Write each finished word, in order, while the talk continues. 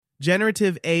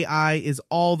Generative AI is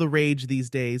all the rage these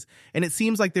days, and it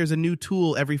seems like there's a new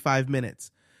tool every 5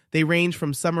 minutes. They range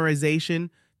from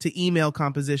summarization to email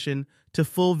composition to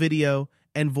full video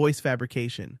and voice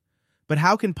fabrication. But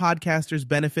how can podcasters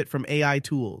benefit from AI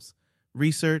tools?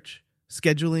 Research,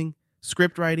 scheduling,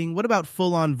 script writing? What about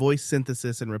full-on voice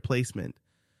synthesis and replacement?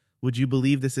 Would you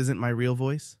believe this isn't my real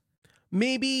voice?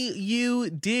 Maybe you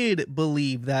did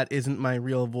believe that isn't my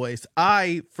real voice.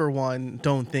 I, for one,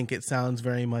 don't think it sounds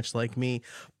very much like me.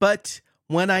 But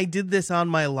when I did this on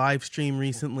my live stream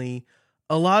recently,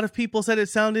 a lot of people said it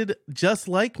sounded just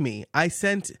like me. I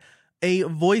sent a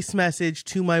voice message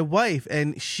to my wife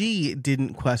and she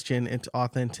didn't question its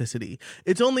authenticity.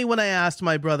 It's only when I asked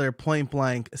my brother point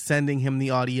blank, sending him the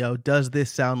audio, does this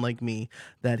sound like me,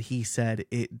 that he said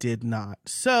it did not.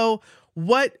 So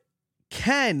what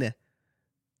can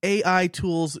AI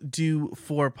tools do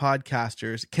for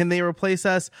podcasters? Can they replace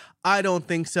us? I don't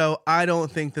think so. I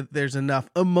don't think that there's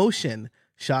enough emotion,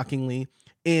 shockingly,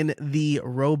 in the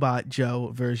Robot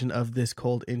Joe version of this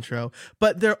cold intro.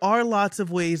 But there are lots of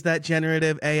ways that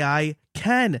generative AI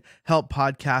can help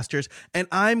podcasters, and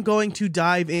I'm going to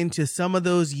dive into some of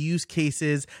those use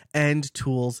cases and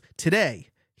tools today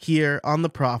here on The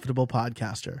Profitable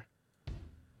Podcaster.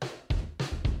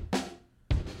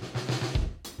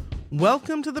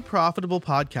 Welcome to The Profitable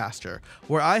Podcaster,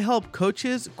 where I help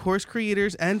coaches, course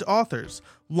creators, and authors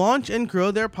launch and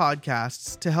grow their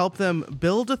podcasts to help them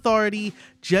build authority,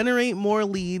 generate more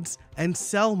leads, and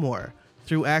sell more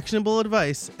through actionable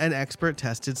advice and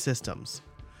expert-tested systems.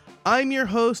 I'm your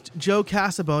host, Joe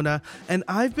Casabona, and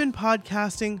I've been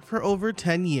podcasting for over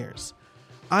 10 years.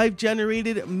 I've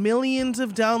generated millions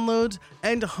of downloads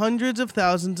and hundreds of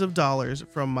thousands of dollars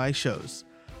from my shows.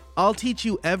 I'll teach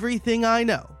you everything I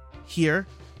know here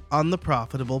on The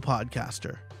Profitable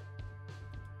Podcaster.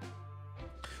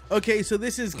 Okay, so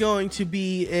this is going to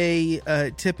be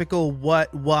a typical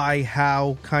what, why,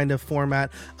 how kind of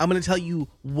format. I'm going to tell you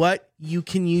what you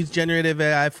can use generative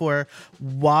AI for,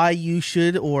 why you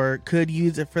should or could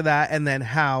use it for that, and then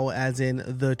how, as in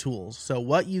the tools. So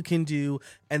what you can do,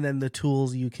 and then the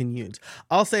tools you can use.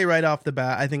 I'll say right off the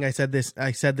bat, I think I said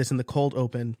this in the cold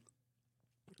open.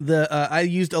 I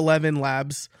used 11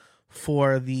 Labs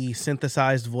for the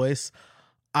synthesized voice.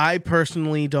 I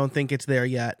personally don't think it's there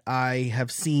yet. I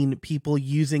have seen people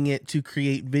using it to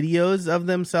create videos of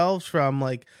themselves from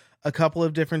like a couple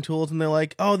of different tools, and they're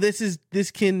like, "Oh, this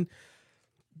can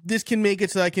make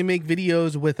it so I can make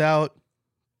videos without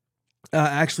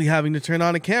actually having to turn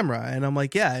on a camera." And I'm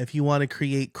like, "Yeah, if you want to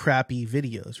create crappy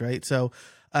videos, right?" So,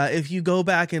 if you go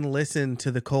back and listen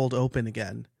to the cold open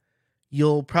again,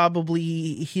 you'll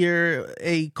probably hear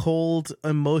a cold,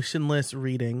 emotionless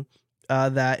reading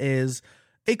that is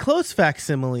a close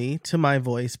facsimile to my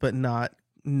voice, but not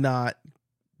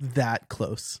that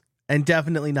close, and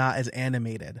definitely not as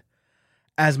animated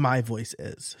as my voice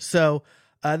is. So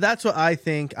that's what I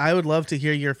think. I would love to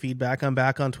hear your feedback. I'm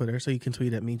back on Twitter, so you can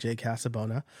tweet at me, Jay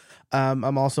Casabona.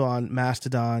 I'm also on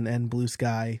Mastodon and Blue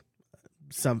Sky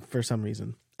for some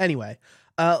reason. Anyway,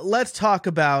 let's talk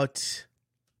about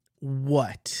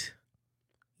what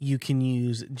you can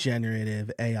use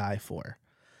generative AI for.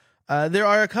 There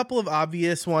are a couple of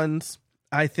obvious ones.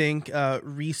 I think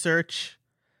research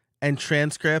and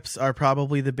transcripts are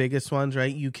probably the biggest ones,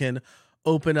 right? You can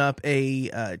open up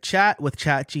a chat with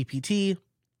ChatGPT,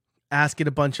 ask it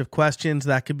a bunch of questions.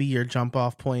 That could be your jump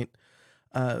off point.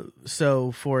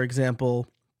 So, for example,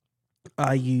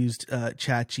 I used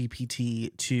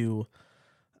ChatGPT to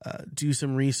do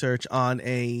some research on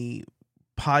a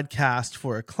podcast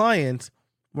for a client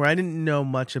where I didn't know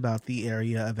much about the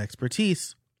area of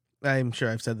expertise. I'm sure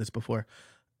I've said this before.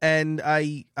 And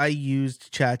I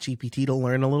used ChatGPT to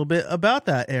learn a little bit about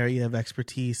that area of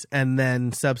expertise and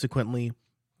then subsequently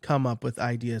come up with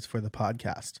ideas for the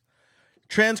podcast.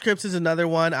 Transcripts is another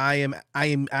one. I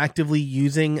am actively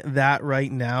using that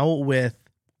right now with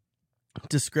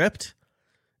Descript.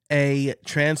 A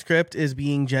transcript is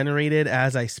being generated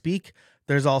as I speak.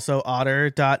 There's also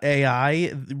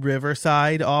Otter.ai.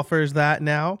 Riverside offers that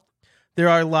now. There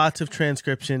are lots of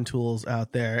transcription tools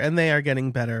out there, and they are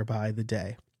getting better by the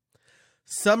day.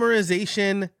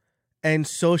 Summarization and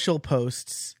social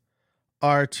posts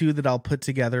are two that I'll put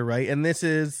together, right? And this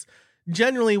is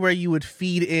generally where you would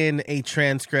feed in a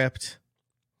transcript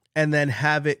and then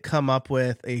have it come up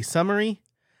with a summary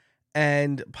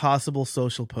and possible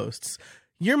social posts.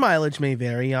 Your mileage may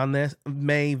vary on this,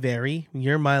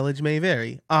 Your mileage may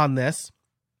vary on this,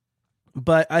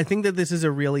 but I think that this is a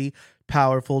really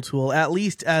powerful tool, at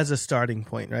least as a starting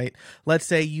point, right? Let's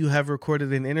say you have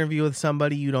recorded an interview with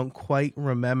somebody, you don't quite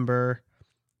remember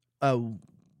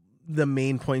the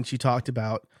main points you talked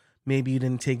about. Maybe you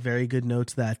didn't take very good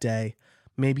notes that day.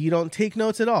 Maybe you don't take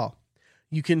notes at all.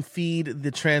 You can feed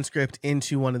the transcript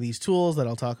into one of these tools that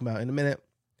I'll talk about in a minute.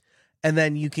 And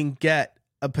then you can get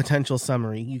a potential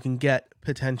summary. You can get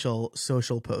potential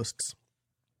social posts.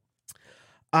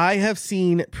 I have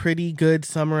seen pretty good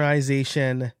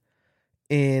summarization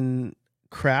in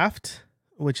Craft,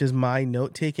 which is my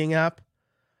note-taking app.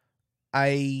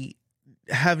 I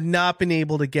have not been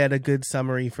able to get a good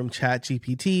summary from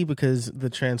ChatGPT because the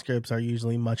transcripts are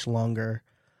usually much longer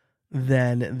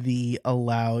than the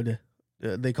allowed,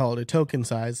 they call it a token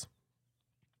size,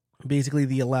 basically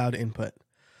the allowed input.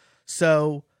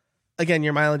 So again,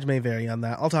 your mileage may vary on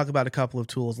that. I'll talk about a couple of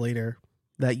tools later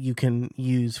that you can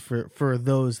use for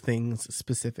those things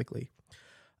specifically.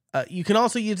 You can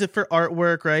also use it for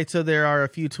artwork, right? So there are a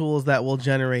few tools that will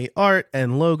generate art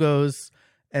and logos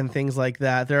and things like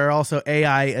that. There are also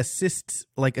AI assistants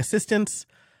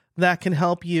that can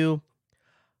help you.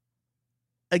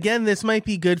 Again, this might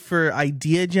be good for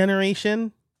idea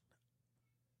generation.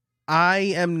 I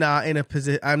am not in a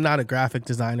position. I'm not a graphic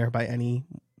designer by any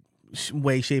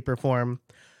way, shape, or form.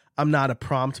 I'm not a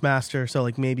prompt master. So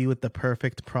like maybe with the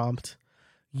perfect prompt,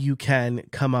 you can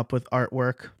come up with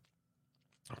artwork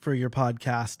for your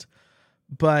podcast.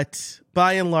 But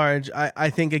by and large, I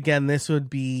think, again, this would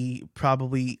be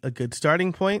probably a good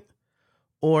starting point.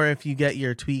 Or if you get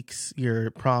your tweaks,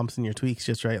 your prompts and your tweaks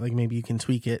just right, like maybe you can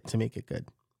tweak it to make it good.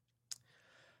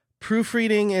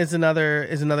 Proofreading is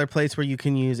another place where you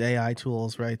can use AI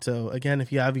tools, right? So again,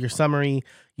 if you have your summary,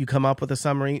 you come up with a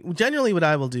summary. Generally what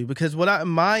I will do, because in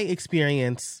my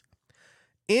experience,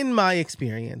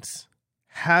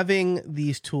 having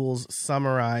these tools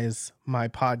summarize my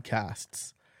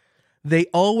podcasts, they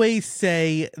always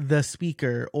say the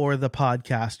speaker or the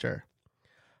podcaster.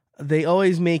 They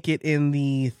always make it in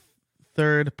the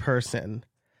third person.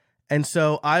 And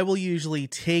so I will usually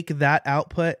take that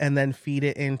output and then feed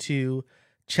it into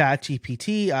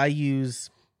ChatGPT. I use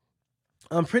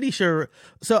Raycast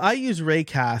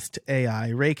AI.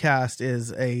 Raycast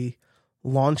is a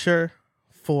launcher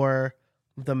for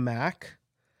the Mac.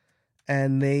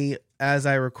 And they, as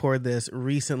I record this,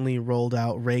 recently rolled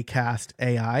out Raycast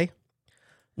AI,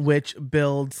 which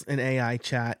builds an AI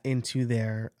chat into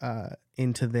their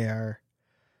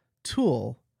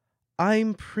tool.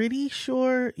 I'm pretty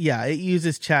sure, it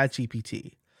uses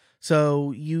ChatGPT.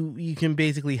 So you can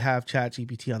basically have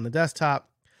ChatGPT on the desktop.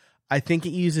 I think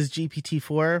it uses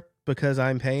GPT-4 because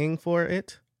I'm paying for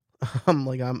it.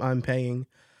 I'm paying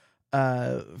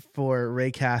for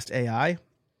Raycast AI.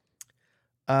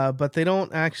 But they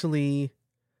don't actually,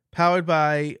 powered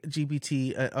by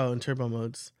GPT, in turbo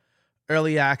modes.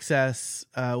 Early access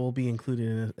will be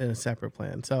included in a separate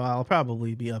plan. So I'll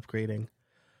probably be upgrading.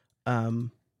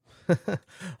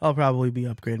 I'll probably be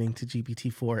upgrading to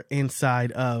GPT-4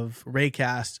 inside of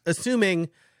Raycast, assuming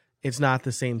it's not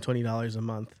the same $20 a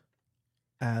month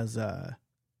as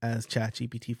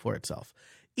ChatGPT-4 itself.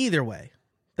 Either way,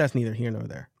 that's neither here nor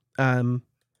there.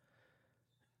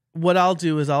 What I'll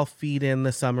do is I'll feed in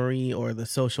the summary or the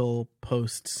social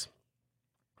posts,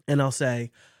 and I'll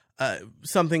say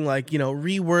something like,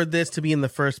 reword this to be in the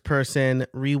first person,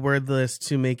 reword this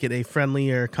to make it a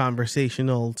friendlier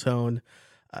conversational tone,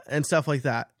 and stuff like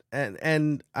that.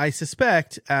 And I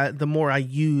suspect the more I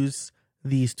use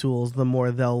these tools, the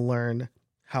more they'll learn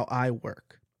how I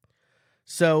work.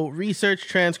 So research,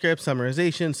 transcript,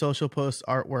 summarization, social posts,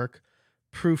 artwork,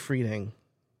 proofreading.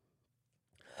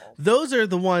 Those are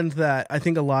the ones that I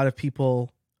think a lot of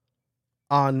people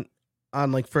on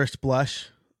like first blush,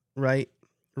 right?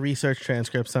 Research,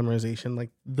 transcript, summarization,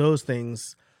 like those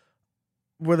things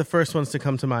were the first ones to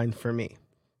come to mind for me.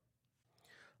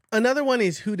 Another one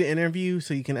is who to interview.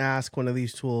 So you can ask one of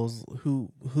these tools,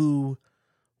 who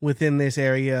within this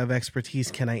area of expertise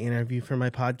can I interview for my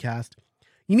podcast?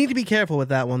 You need to be careful with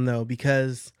that one though,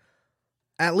 because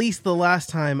at least the last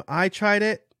time I tried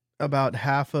it, about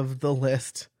half of the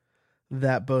list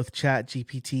that both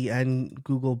ChatGPT and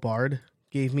Google Bard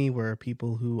gave me were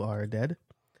people who are dead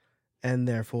and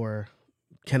therefore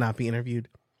cannot be interviewed.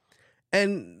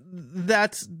 And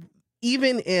that's,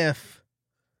 even if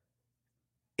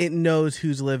it knows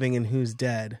who's living and who's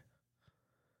dead,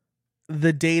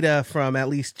 the data from at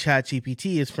least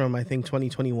ChatGPT is from, I think,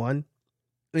 2021.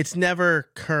 It's never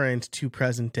current to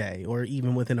present day or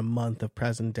even within a month of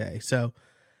present day. So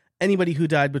anybody who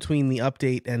died between the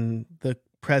update and the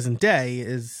present day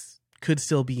could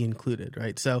still be included,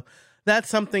 right? So that's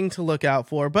something to look out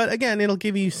for. But again, it'll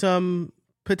give you some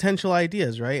potential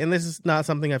ideas, right? And this is not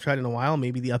something I've tried in a while.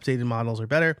 Maybe the updated models are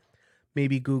better.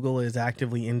 Maybe Google is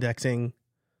actively indexing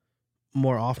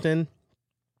more often.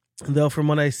 Though from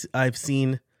what I've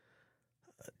seen,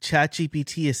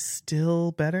 ChatGPT is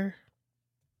still better,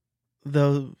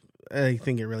 though I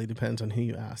think it really depends on who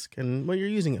you ask and what you're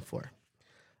using it for.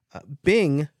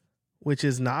 Bing, which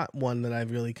is not one that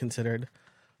I've really considered,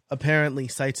 apparently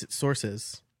cites its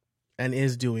sources and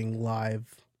is doing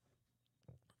live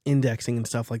indexing and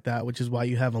stuff like that, which is why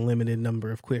you have a limited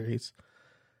number of queries.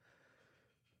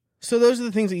 So those are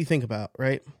the things that you think about,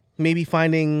 right? Maybe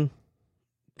finding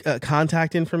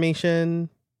contact information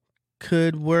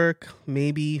could work.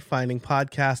 Maybe finding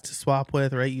podcasts to swap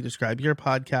with, right? You describe your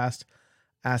podcast,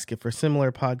 ask it for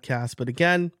similar podcasts. But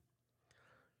again,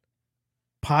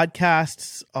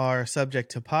 podcasts are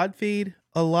subject to Podfeed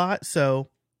a lot. So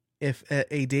if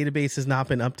a database has not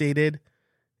been updated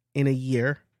in a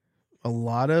year, a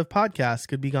lot of podcasts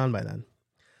could be gone by then.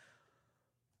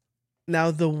 Now,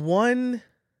 the one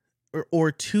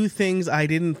or two things I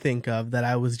didn't think of that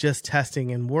I was just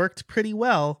testing and worked pretty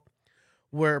well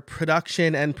were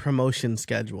production and promotion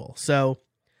schedule. So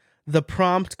the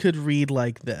prompt could read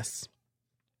like this.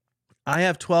 I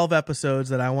have 12 episodes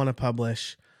that I want to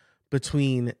publish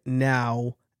between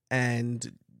now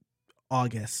and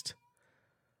August.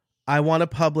 I want to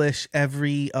publish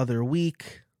every other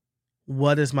week.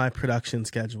 What does my production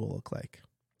schedule look like?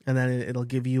 And then it'll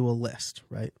give you a list,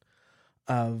 right,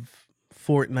 of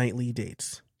fortnightly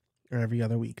dates or every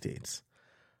other week dates.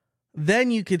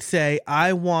 Then you could say,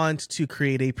 I want to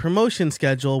create a promotion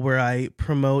schedule where I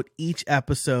promote each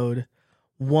episode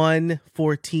 1,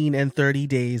 14, and 30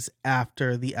 days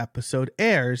after the episode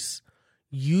airs.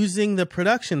 Using the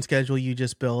production schedule you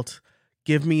just built,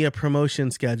 give me a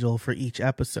promotion schedule for each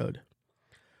episode,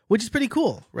 which is pretty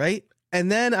cool, right?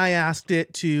 And then I asked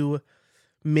it to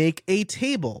make a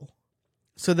table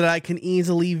so that I can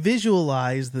easily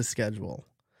visualize the schedule.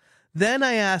 Then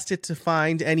I asked it to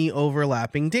find any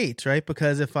overlapping dates, right?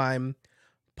 Because if I'm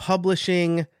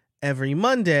publishing every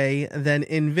Monday, then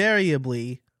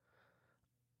invariably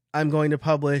I'm going to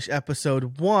publish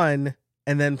episode 1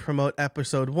 and then promote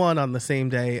episode 1 on the same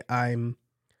day I'm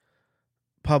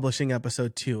publishing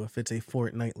episode 2 if it's a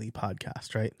fortnightly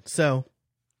podcast, right? So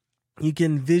you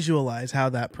can visualize how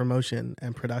that promotion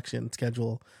and production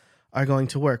schedule are going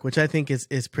to work, which I think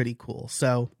is pretty cool.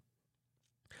 So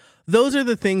those are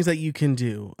the things that you can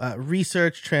do.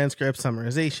 Research, transcript,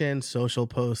 summarization, social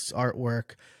posts,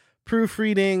 artwork,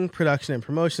 proofreading, production and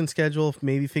promotion schedule,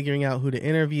 maybe figuring out who to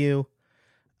interview,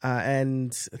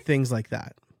 and things like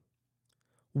that.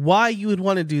 Why you would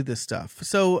want to do this stuff.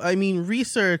 So, I mean,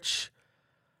 research,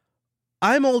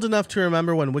 I'm old enough to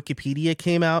remember when Wikipedia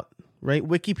came out, right?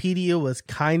 Wikipedia was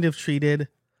kind of treated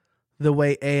the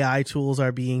way AI tools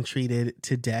are being treated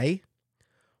today,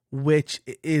 which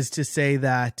is to say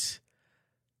that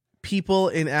people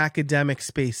in academic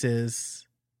spaces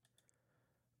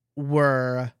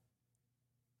were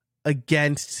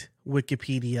against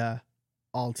Wikipedia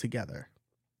altogether.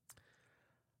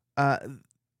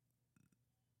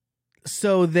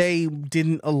 So they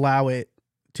didn't allow it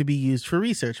to be used for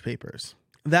research papers.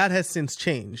 That has since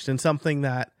changed, and something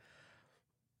that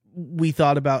we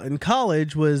thought about in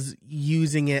college was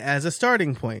using it as a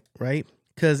starting point, right?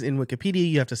 Because in Wikipedia,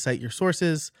 you have to cite your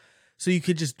sources. So you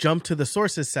could just jump to the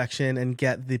sources section and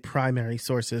get the primary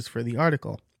sources for the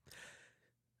article.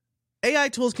 AI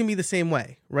tools can be the same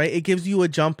way, right? It gives you a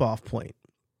jump off point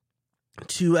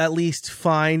to at least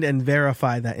find and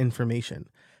verify that information,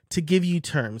 to give you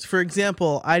terms. For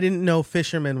example, I didn't know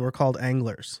fishermen were called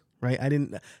anglers, right?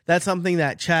 That's something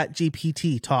that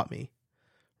ChatGPT taught me,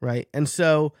 right? And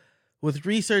so with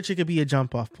research, it could be a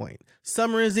jump off point.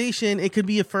 Summarization, it could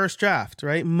be a first draft,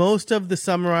 right? Most of the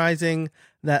summarizing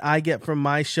that I get from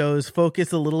my shows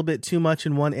focus a little bit too much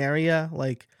in one area.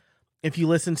 Like if you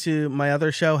listen to my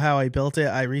other show, How I Built It,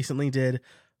 I recently did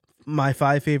my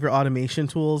 5 favorite automation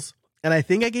tools. And I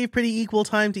think I gave pretty equal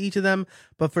time to each of them.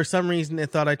 But for some reason, it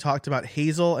thought I talked about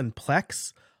Hazel and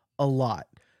Plex a lot.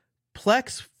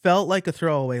 Plex felt like a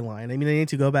throwaway line. I mean, I need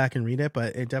to go back and read it,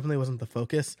 but it definitely wasn't the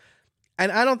focus.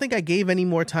 And I don't think I gave any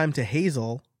more time to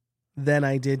Hazel than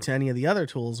I did to any of the other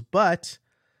tools. But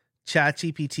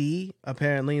ChatGPT,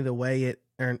 apparently the way it,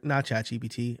 or not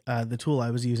ChatGPT, the tool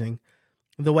I was using,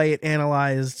 the way it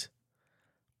analyzed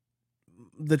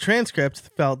the transcript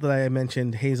felt that I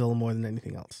mentioned Hazel more than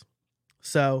anything else.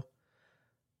 So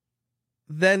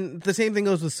then the same thing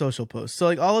goes with social posts. So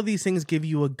like all of these things give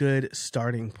you a good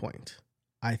starting point,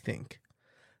 I think.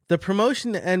 The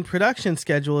promotion and production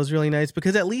schedule is really nice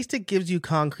because at least it gives you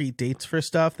concrete dates for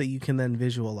stuff that you can then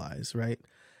visualize, right?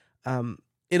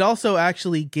 It also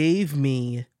actually gave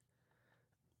me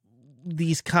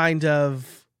these kind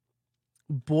of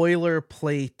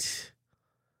boilerplate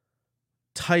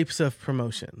types of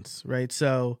promotions, right?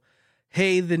 So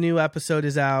hey, the new episode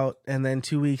is out. And then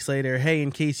 2 weeks later, hey,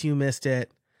 in case you missed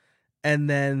it. And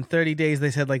then 30 days, they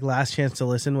said like last chance to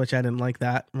listen, which I didn't like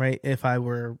that, right? If I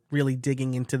were really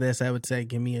digging into this, I would say,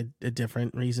 give me a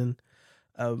different reason.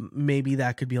 Maybe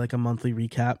that could be like a monthly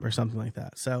recap or something like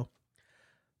that. So,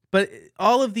 but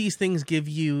all of these things give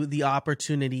you the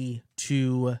opportunity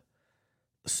to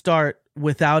start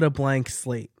without a blank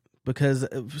slate, because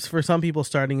for some people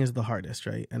starting is the hardest,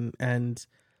 right? And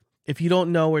if you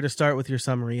don't know where to start with your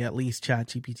summary, at least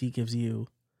ChatGPT gives you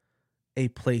a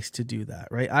place to do that,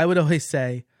 right? I would always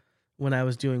say when I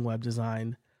was doing web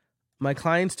design, my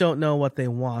clients don't know what they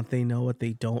want, they know what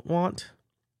they don't want.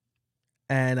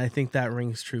 And I think that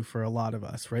rings true for a lot of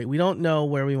us, right? We don't know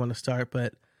where we want to start,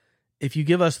 but if you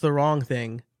give us the wrong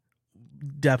thing,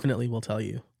 definitely we'll tell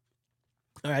you.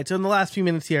 All right, so in the last few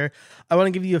minutes here, I want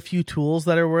to give you a few tools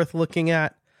that are worth looking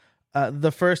at.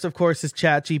 The first, of course, is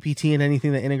ChatGPT and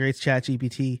anything that integrates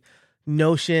ChatGPT.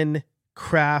 Notion,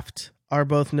 Craft are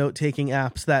both note-taking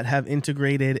apps that have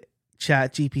integrated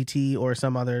ChatGPT or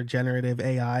some other generative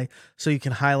AI, so you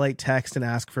can highlight text and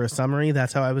ask for a summary.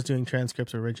 That's how I was doing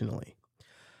transcripts originally.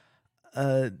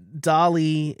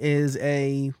 DALL-E is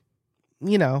a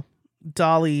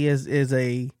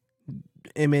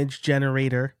image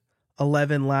generator.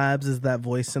 11 Labs is that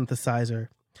voice synthesizer.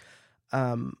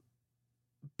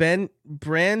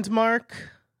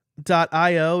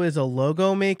 Brandmark.io is a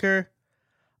logo maker.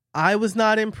 I was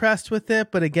not impressed with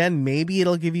it, but again, maybe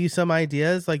it'll give you some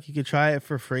ideas. Like you could try it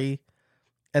for free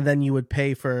and then you would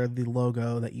pay for the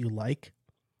logo that you like.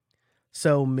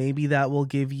 So maybe that will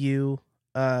give you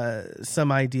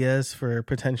some ideas for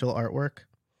potential artwork.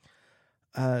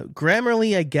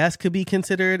 Grammarly, I guess, could be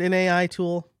considered an AI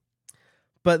tool,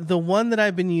 but the one that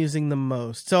I've been using the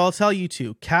most, so I'll tell you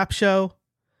two, Capsho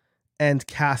and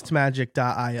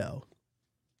castmagic.io.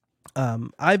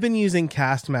 I've been using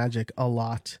Castmagic a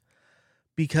lot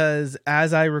because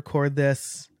as I record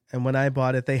this and when I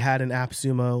bought it, they had an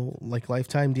AppSumo like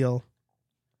lifetime deal.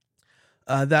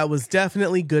 That was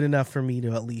definitely good enough for me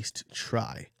to at least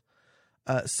try.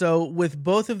 So with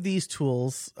both of these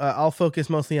tools, I'll focus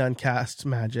mostly on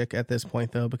Castmagic at this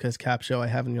point though, because Capsho I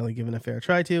haven't really given a fair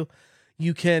try to.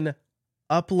 You can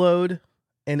upload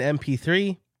an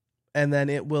MP3 and then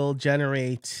it will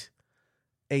generate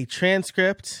a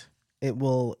transcript. It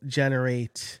will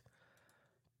generate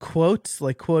quotes,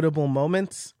 like quotable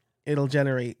moments. It'll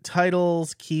generate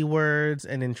titles, keywords,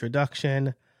 an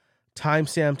introduction,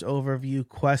 timestamped overview,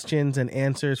 questions and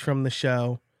answers from the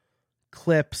show,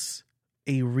 clips,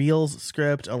 a Reels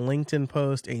script, a LinkedIn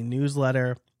post, a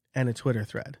newsletter, and a Twitter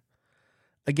thread.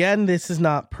 Again, this is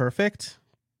not perfect,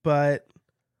 but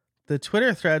the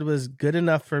Twitter thread was good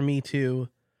enough for me to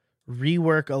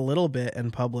rework a little bit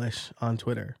and publish on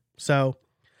Twitter. So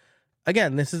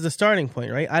again, this is a starting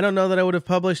point, right? I don't know that I would have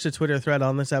published a Twitter thread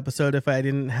on this episode if I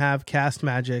didn't have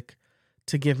Castmagic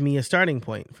to give me a starting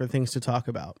point for things to talk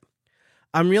about.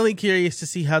 I'm really curious to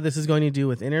see how this is going to do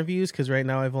with interviews, because right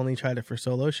now I've only tried it for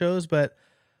solo shows, but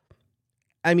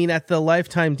I mean, at the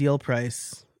lifetime deal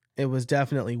price, it was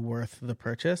definitely worth the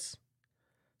purchase.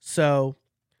 So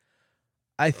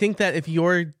I think that if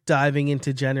you're diving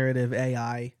into generative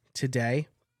AI today,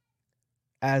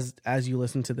 as you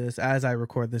listen to this, as I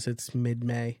record this, it's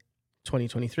mid-May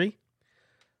 2023.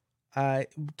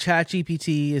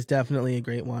 ChatGPT is definitely a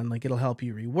great one. Like it'll help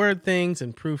you reword things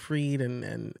and proofread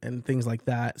and things like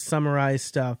that, summarize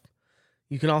stuff.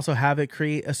 You can also have it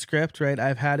create a script, right?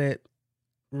 I've had it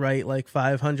write like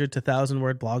 500 to 1,000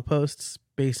 word blog posts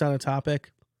based on a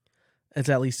topic. It's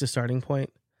at least a starting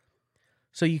point.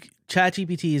 So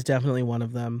ChatGPT is definitely one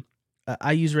of them.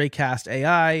 I use Raycast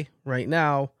AI right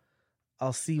now.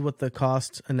 I'll see what the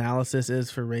cost analysis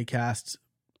is for Raycast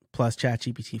plus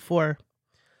ChatGPT 4.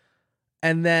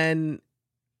 And then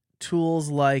tools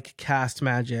like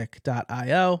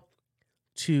castmagic.io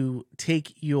to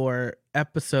take your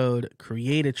episode,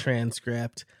 create a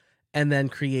transcript, and then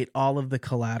create all of the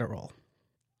collateral.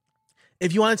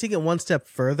 If you want to take it one step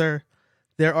further,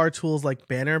 there are tools like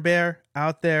Banner Bear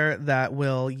out there that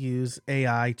will use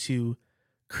AI to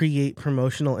create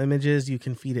promotional images. You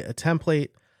can feed it a template,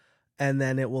 and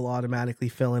then it will automatically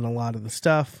fill in a lot of the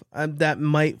stuff. That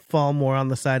might fall more on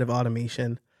the side of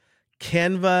automation.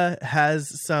 Canva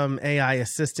has some AI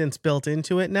assistance built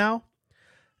into it now,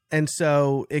 and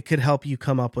so it could help you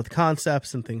come up with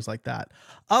concepts and things like that.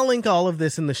 I'll link all of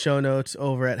this in the show notes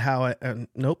over at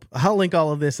I'll link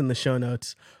all of this in the show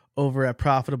notes over at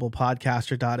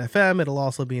profitablepodcaster.fm. It'll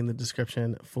also be in the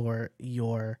description for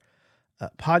your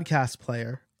podcast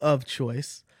player of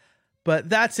choice. But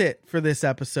that's it for this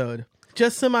episode.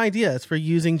 Just some ideas for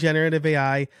using generative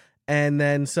AI and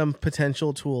then some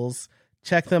potential tools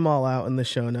Check them all out in the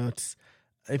show notes.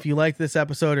 If you like this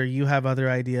episode or you have other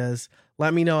ideas,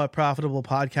 let me know at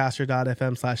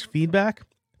profitablepodcaster.fm/feedback.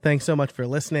 Thanks so much for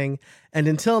listening. And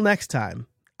until next time,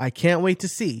 I can't wait to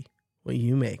see what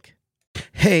you make.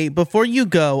 Hey, before you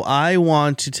go, I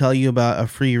want to tell you about a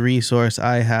free resource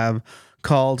I have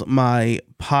called my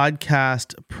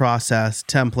podcast process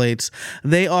templates.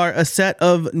 They are a set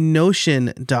of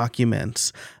Notion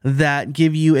documents that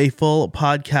give you a full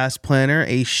podcast planner,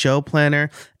 a show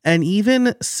planner, and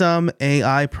even some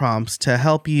AI prompts to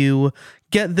help you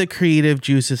get the creative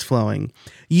juices flowing.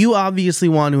 You obviously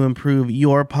want to improve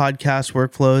your podcast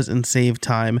workflows and save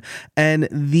time, and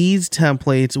these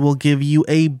templates will give you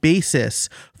a basis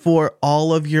for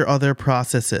all of your other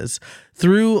processes.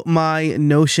 Through my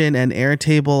Notion and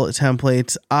Airtable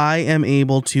templates, I am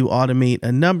able to automate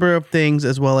a number of things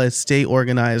as well as stay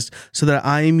organized so that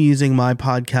I am using my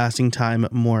podcasting time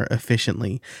more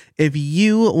efficiently. If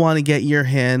you want to get your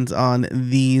hands on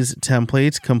these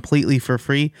templates completely for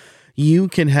free, you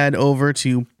can head over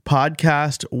to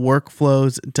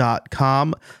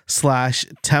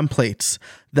podcastworkflows.com/templates.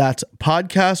 That's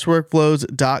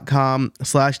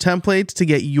podcastworkflows.com/templates to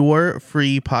get your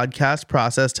free podcast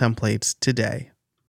process templates today.